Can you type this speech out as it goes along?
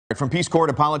From Peace Corps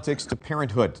to politics to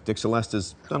parenthood, Dick Celeste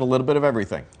has done a little bit of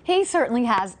everything. He certainly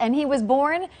has, and he was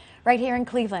born right here in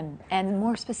Cleveland, and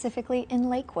more specifically in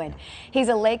Lakewood. He's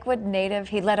a Lakewood native.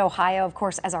 He led Ohio, of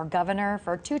course, as our governor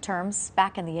for 2 terms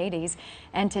back in the 80s,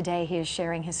 and today he is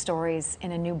sharing his stories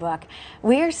in a new book.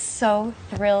 We are so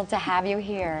thrilled to have you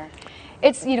here.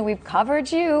 It's, you know, we've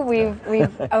covered you, we've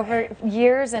over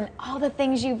years and all the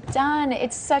things you've done.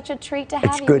 It's such a treat to have you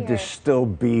here. It's good to still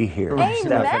be here. Amen,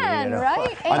 Stephanie, you know?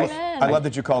 right? Amen. I love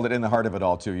that you called it In the Heart of It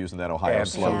All, too, using that Ohio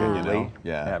slogan, you know?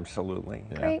 Yeah. Absolutely.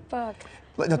 Yeah. Great book.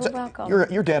 Now, welcome.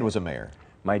 Your dad was a mayor.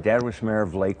 My dad was mayor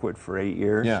of Lakewood for 8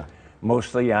 years. Yeah.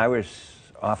 Mostly I was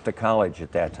off to college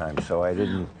at that time, so I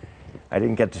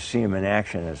didn't get to see him in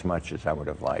action as much as I would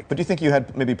have liked. But do you think you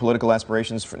had maybe political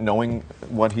aspirations for knowing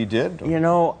what he did? You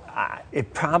know,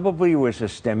 it probably was a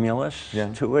stimulus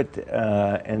to it.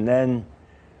 And then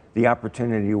the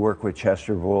opportunity to work with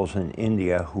Chester Bowles in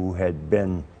India, who had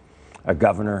been a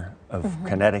governor of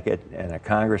Connecticut and a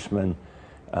congressman,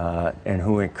 and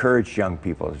who encouraged young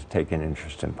people to take an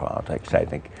interest in politics. I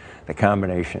think the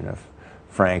combination of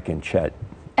Frank and Chet.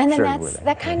 And then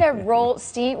that kind of role,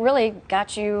 Steve, really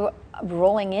got you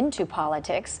rolling into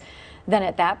politics then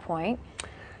at that point.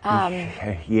 Yeah,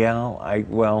 I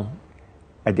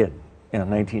did. You know,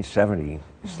 1970,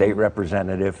 state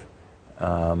representative,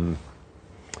 and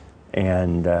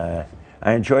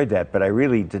I enjoyed that, but I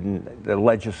really didn't, the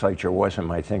legislature wasn't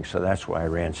my thing, so that's why I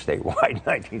ran statewide in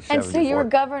 1974. And so you were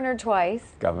governor twice.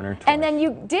 Governor twice. And then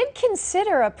you did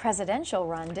consider a presidential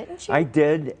run, didn't you? I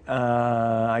did.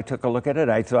 I took a look at it.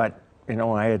 I thought, you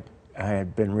know, I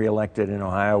had been reelected in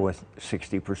Ohio with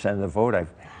 60% of the vote. I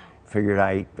figured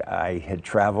I had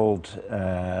traveled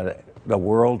the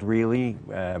world, really,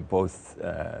 both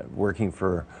working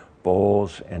for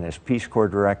Bowles and as Peace Corps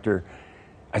director.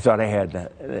 I thought I had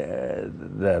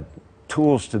the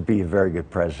tools to be a very good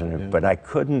president, but I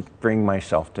couldn't bring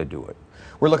myself to do it.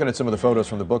 We're looking at some of the photos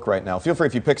from the book right now. Feel free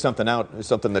if you pick something out,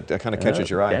 something that kind of catches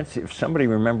your eye. If somebody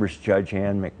remembers Judge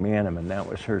Ann McManam, and that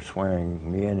was her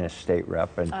swearing me in as state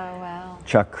rep, and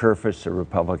Chuck Kerfus, the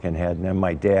Republican head, and then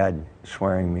my dad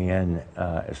swearing me in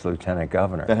as lieutenant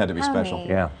governor. That had to be special.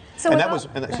 Yeah. So and that was,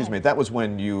 excuse me, that was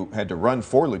when you had to run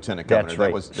for lieutenant governor. That's right.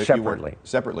 That was, Separately.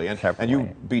 Separately. And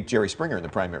you beat Jerry Springer in the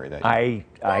primary that year.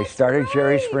 I started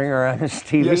Jerry Springer on his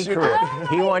TV career.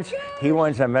 He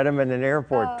once, I met him in an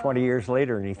airport 20 years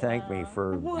later, and he thanked me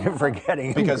for getting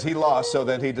him. Because he lost, so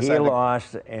then he decided. He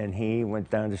lost, and he went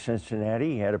down to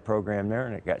Cincinnati. He had a program there,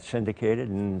 and it got syndicated,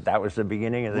 and that was the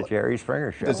beginning of the Jerry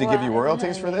Springer show. Does he give you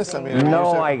royalties for this? I mean,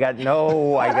 no, I got no.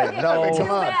 Too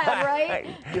bad, right?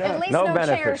 At least no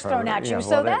chairs thrown at you,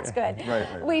 so that's good.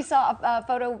 Right. We saw a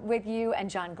photo with you and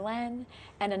John Glenn,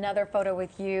 and another photo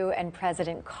with you and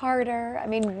President Carter. I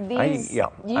mean,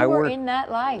 you were in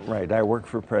that life. Right. I worked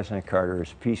for President Carter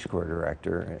as Peace Corps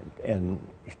director, and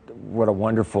what a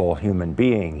wonderful human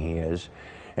being he is.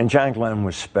 And John Glenn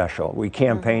was special. We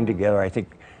campaigned together. I think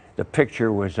the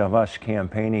picture was of us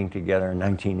campaigning together in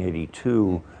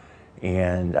 1982.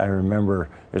 And I remember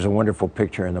there's a wonderful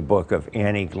picture in the book of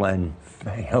Annie Glenn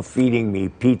feeding me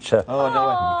pizza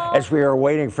as we were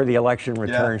waiting for the election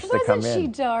returns to come in. Wasn't she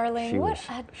darling? What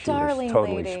a darling lady.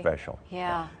 Totally lady. Special.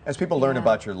 Yeah. As people learn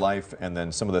about your life and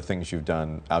then some of the things you've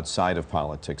done outside of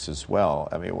politics as well,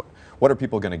 I mean, what are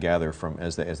people going to gather from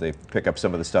as they pick up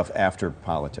some of the stuff after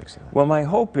politics? Well, my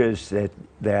hope is that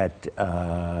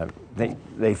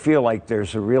they feel like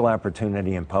there's a real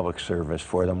opportunity in public service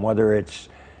for them, whether it's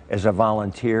as a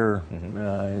volunteer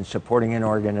in supporting an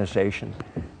organization,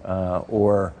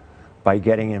 or by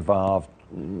getting involved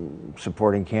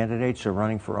supporting candidates or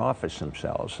running for office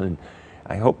themselves. And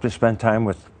I hope to spend time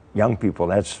with young people.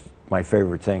 That's my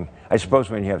favorite thing. I suppose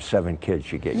when you have 7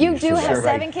 kids, you get used to that. You do have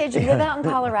 7 kids. You live out in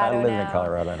Colorado now. I live in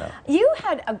Colorado now. You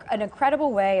had an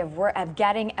incredible way of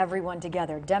getting everyone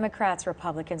together, Democrats,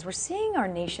 Republicans. We're seeing our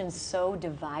nation so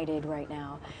divided right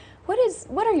now.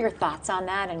 What are your thoughts on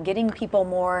that and getting people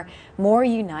more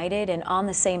united and on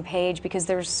the same page, because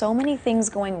there's so many things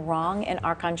going wrong in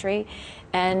our country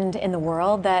and in the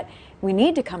world that we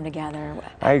need to come together?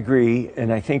 I agree,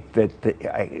 and I think that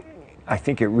I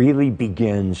think it really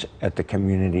begins at the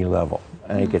community level.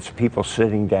 I think it's people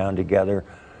sitting down together,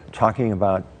 talking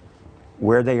about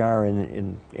where they are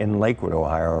in Lakewood,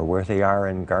 Ohio, or where they are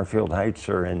in Garfield Heights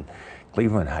or in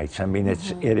Cleveland Heights. I mean,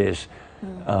 it is.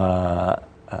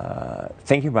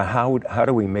 Thinking about how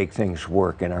do we make things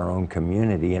work in our own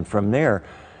community, and from there,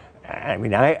 I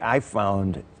mean, I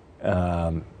found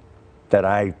that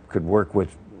I could work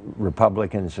with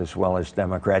Republicans as well as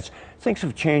Democrats. Things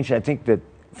have changed. I think that,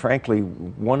 frankly,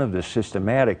 one of the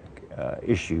systematic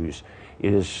issues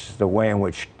is the way in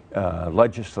which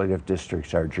legislative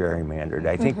districts are gerrymandered.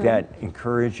 I think that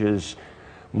encourages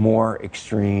more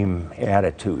extreme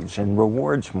attitudes and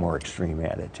rewards more extreme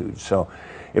attitudes. So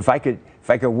if I could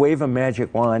wave a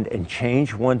magic wand and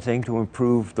change one thing to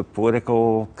improve the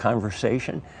political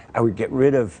conversation, I would get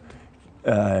rid of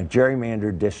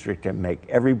gerrymandered district and make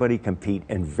everybody compete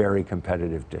in very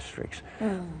competitive districts.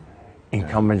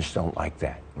 Incumbents don't like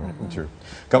that. Right, true.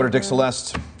 Governor Dick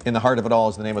Celeste, In the Heart of It All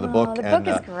is the name of the book. The book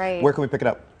is great. Where can we pick it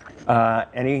up?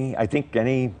 I think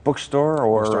any bookstore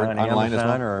or on online Amazon as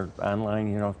well? or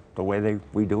online, you know, the way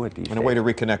we do it these days. And a way to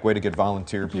reconnect, way to get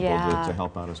volunteer people to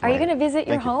help out as well. Are you going to visit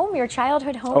your home, your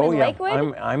childhood home in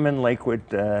Lakewood? I'm in Lakewood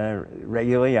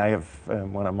regularly. I have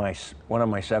one of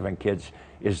my 7 kids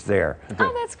is there.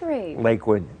 Oh, that's great.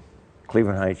 Lakewood,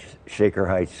 Cleveland Heights, Shaker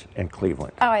Heights, and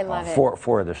Cleveland. Oh, I love it.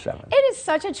 4 of the 7. It is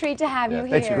such a treat to have you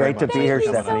here. It's great to be here,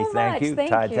 Stephanie. So thank you. much.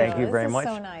 Todd, thank you very This is much.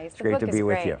 so nice. It's The great book to be is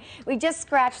with great. you. We just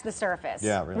scratched the surface.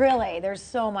 Yeah, really. Really, there's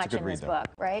so much good in read, this though. book,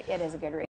 right? It is a good read.